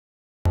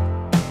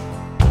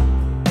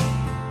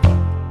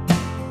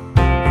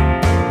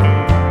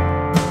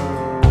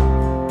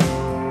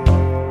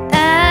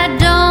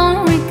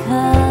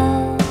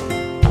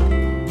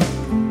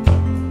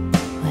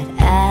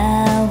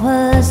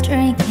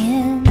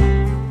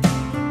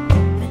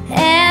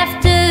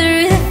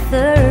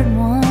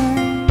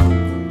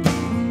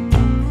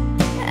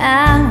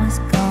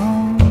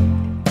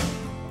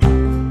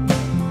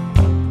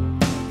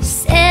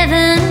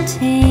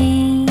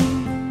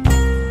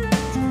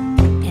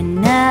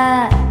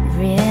not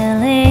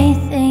really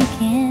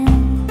thinking,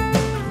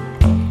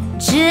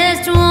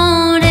 just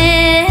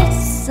wanted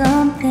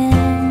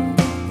something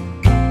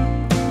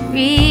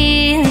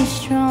really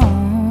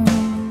strong.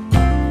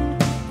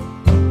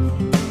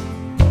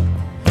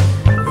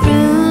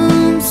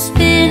 Room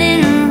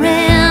spinning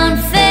around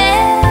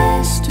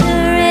faster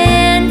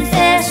and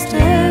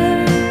faster,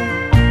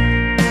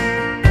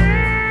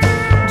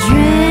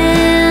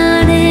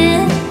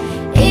 drowning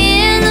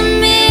in the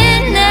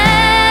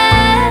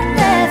midnight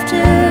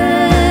laughter,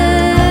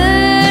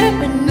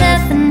 but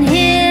nothing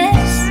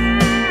hits,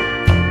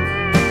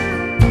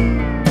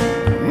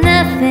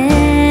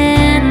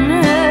 nothing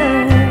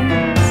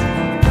hurts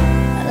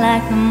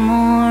like the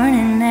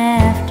morning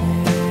after.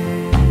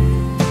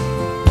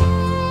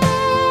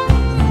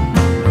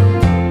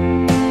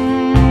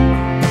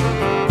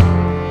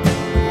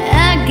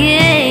 I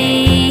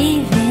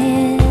gave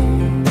in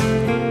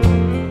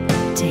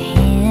to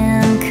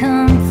him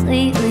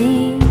completely.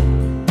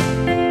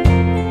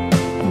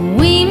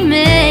 We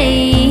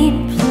made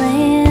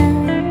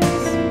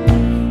plans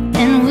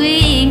and we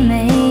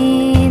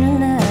made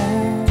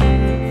love,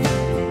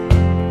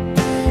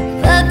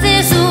 but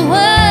this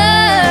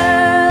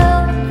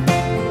world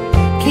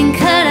can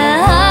cut a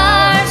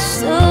heart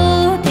so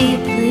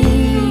deeply,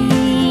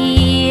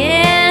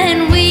 and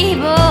we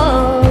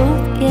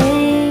both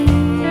gave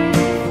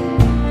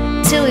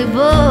till we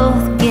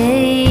both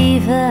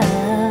gave up.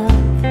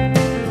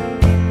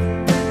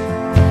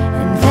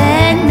 And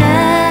that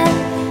night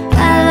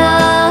I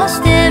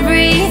lost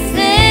everything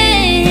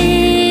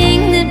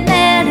that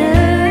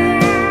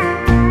mattered,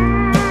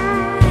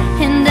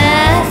 and I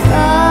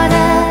thought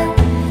I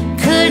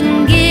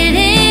couldn't get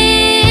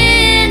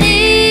any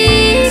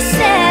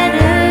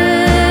sadder,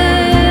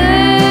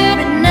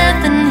 but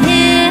nothing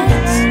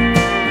hits,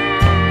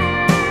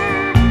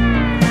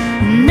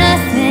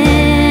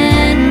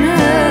 nothing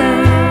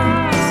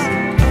hurts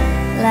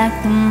like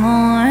the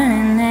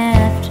morning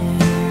after.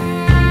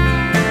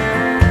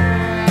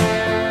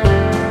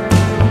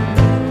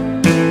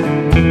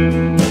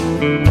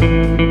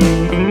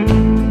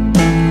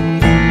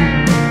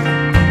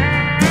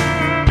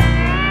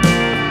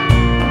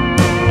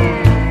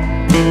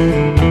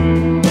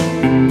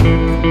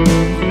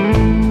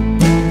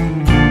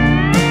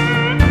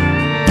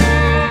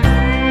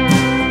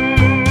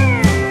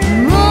 The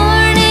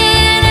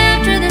morning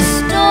after the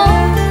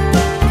storm,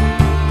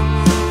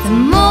 the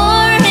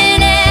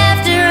morning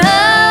after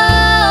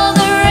all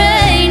the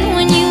rain,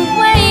 when you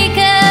wake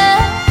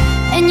up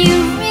and you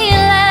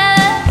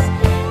realize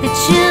that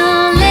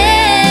you'll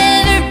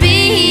never be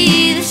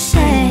the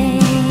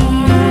same.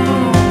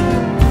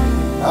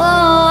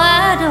 Oh,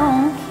 I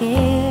don't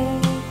care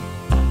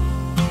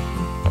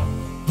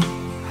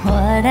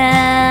what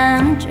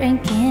I'm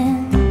drinking,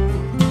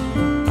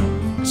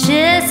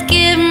 just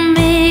give